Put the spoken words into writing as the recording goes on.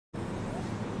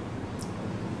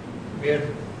We are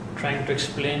trying to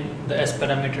explain the S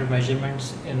parameter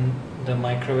measurements in the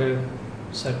microwave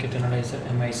circuit analyzer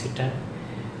MIC10.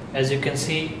 As you can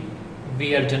see,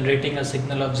 we are generating a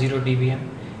signal of 0 dBm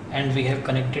and we have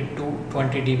connected two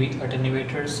 20 dB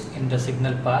attenuators in the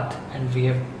signal path, and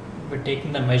we're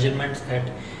taking the measurements at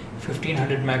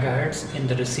 1500 megahertz in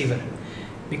the receiver.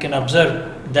 We can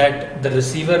observe that the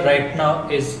receiver right now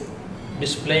is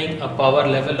displaying a power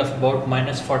level of about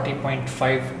minus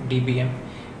 40.5 dBm.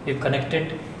 We've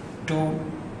connected two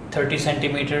 30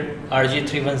 centimeter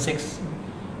RG316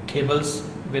 cables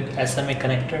with SMA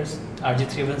connectors.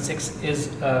 RG316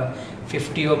 is a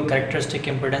 50 ohm characteristic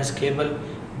impedance cable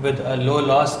with a low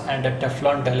loss and a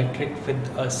Teflon dielectric with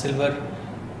a silver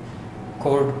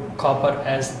core copper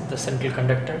as the central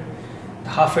conductor. The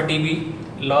half a dB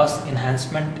loss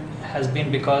enhancement has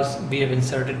been because we have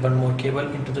inserted one more cable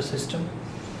into the system.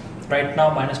 Right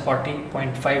now minus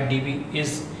 40.5 dB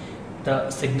is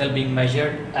the signal being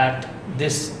measured at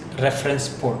this reference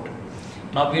port.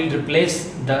 Now we will replace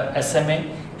the SMA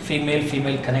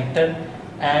female-female connector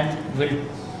and will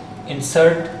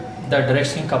insert the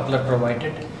directional coupler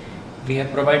provided. We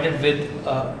have provided with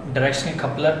a directional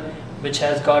coupler which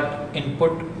has got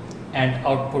input and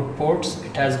output ports.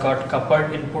 It has got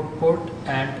coupled input port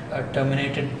and a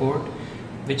terminated port,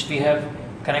 which we have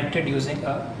connected using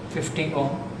a 50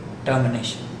 ohm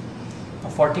termination.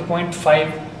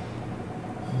 40.5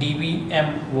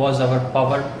 dBm was our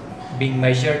power being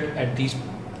measured at these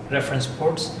reference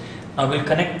ports. Now we'll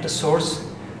connect the source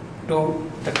to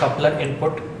the coupler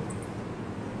input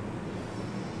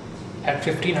at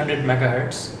 1500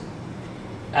 megahertz,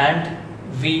 and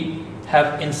we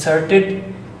have inserted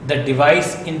the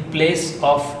device in place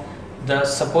of the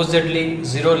supposedly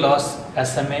zero loss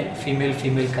SMA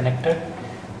female-female connector.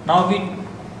 Now we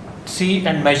see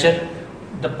and measure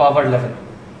the power level.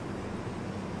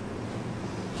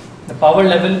 The power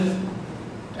level,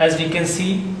 as we can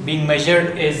see, being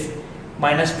measured is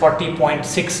minus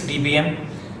 40.6 dBm.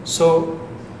 So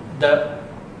the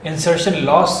insertion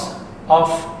loss of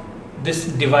this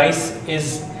device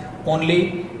is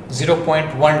only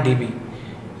 0.1 dB.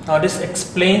 Now this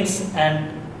explains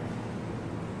and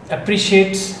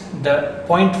appreciates the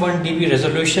 0.1 dB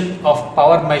resolution of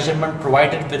power measurement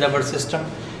provided with our system,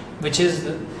 which is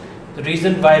the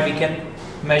reason why we can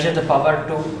measure the power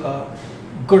to a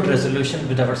good resolution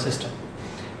with our system.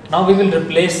 Now we will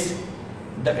replace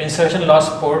the insertion loss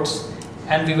ports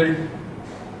and we will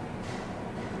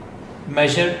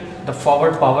measure the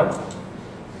forward power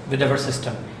with our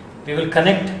system. We will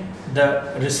connect the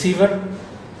receiver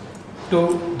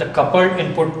to the coupled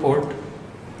input port.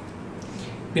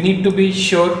 We need to be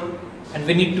sure and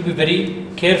we need to be very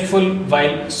careful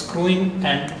while screwing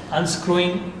and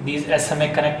unscrewing these SMA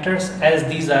connectors, as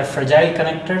these are fragile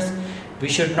connectors. We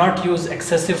should not use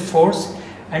excessive force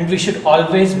and we should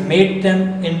always mate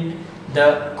them in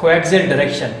the coaxial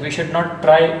direction. We should not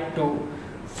try to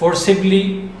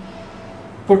forcibly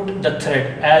put the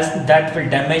thread, as that will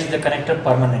damage the connector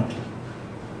permanently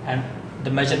and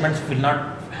the measurements will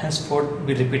not henceforth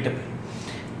be repeatable.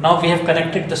 Now we have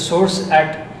connected the source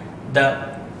at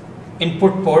the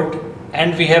input port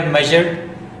and we have measured,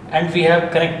 and we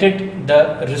have connected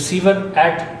the receiver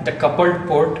at the coupled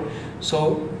port.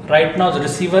 So right now the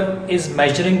receiver is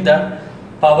measuring the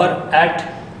power at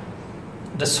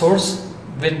the source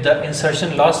with the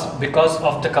insertion loss because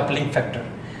of the coupling factor.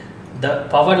 The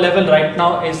power level right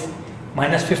now is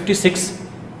minus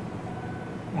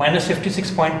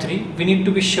 56.3. We need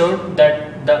to be sure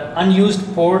that the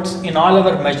unused ports in all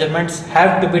our measurements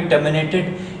have to be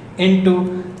terminated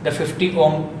into the 50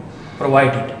 ohm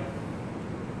provided.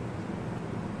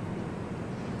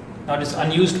 Now this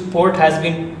unused port has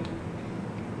been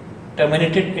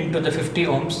terminated into the 50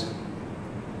 ohms.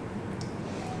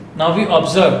 Now we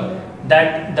observe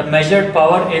that the measured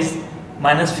power is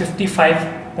minus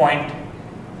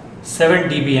 55.7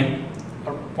 dBm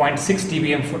or 0.6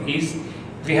 dBm for ease.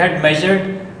 We had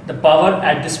measured the power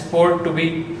at this port to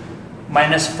be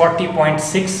minus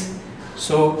 40.6.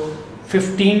 So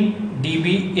 15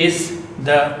 dB is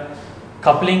the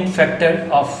coupling factor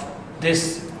of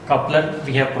this coupler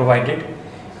we have provided.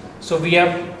 So we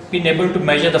have been able to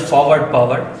measure the forward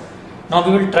power. Now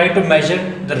we will try to measure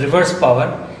the reverse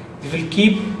power. We will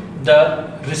keep the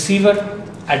receiver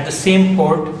at the same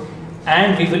port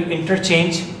and we will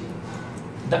interchange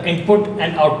the input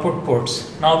and output ports.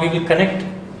 Now we will connect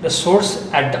the source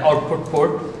at the output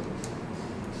port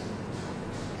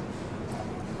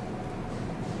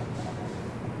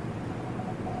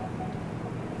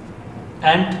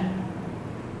and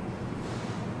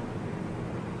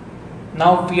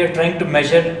now we are trying to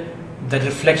measure the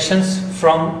reflections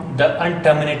from the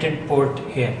unterminated port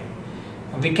here.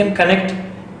 We can connect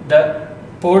the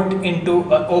port into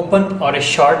an open or a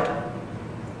short,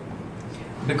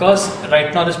 because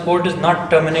right now this port is not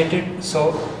terminated,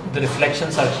 so the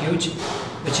reflections are huge,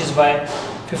 which is why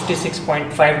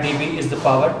 56.5 dB is the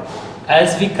power.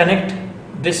 As we connect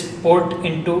this port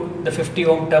into the 50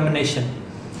 ohm termination,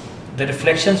 the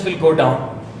reflections will go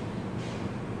down.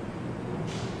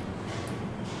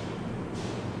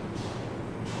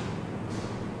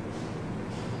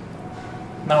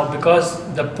 Now,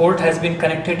 because the port has been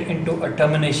connected into a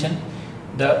termination,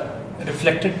 the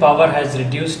reflected power has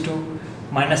reduced to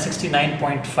minus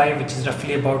 69.5, which is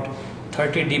roughly about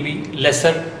 30 dB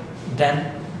lesser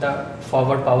than the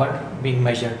forward power being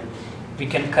measured. We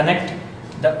can connect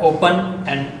the open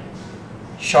and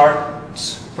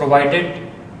shorts provided,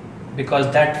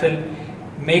 because that will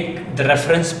make the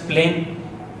reference plane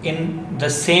in the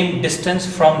same distance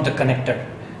from the connector,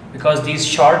 because these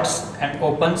shorts and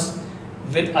opens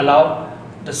will allow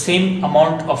the same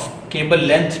amount of cable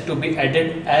length to be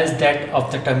added as that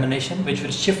of the termination, which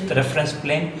will shift the reference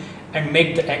plane and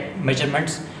make the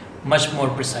measurements much more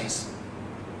precise.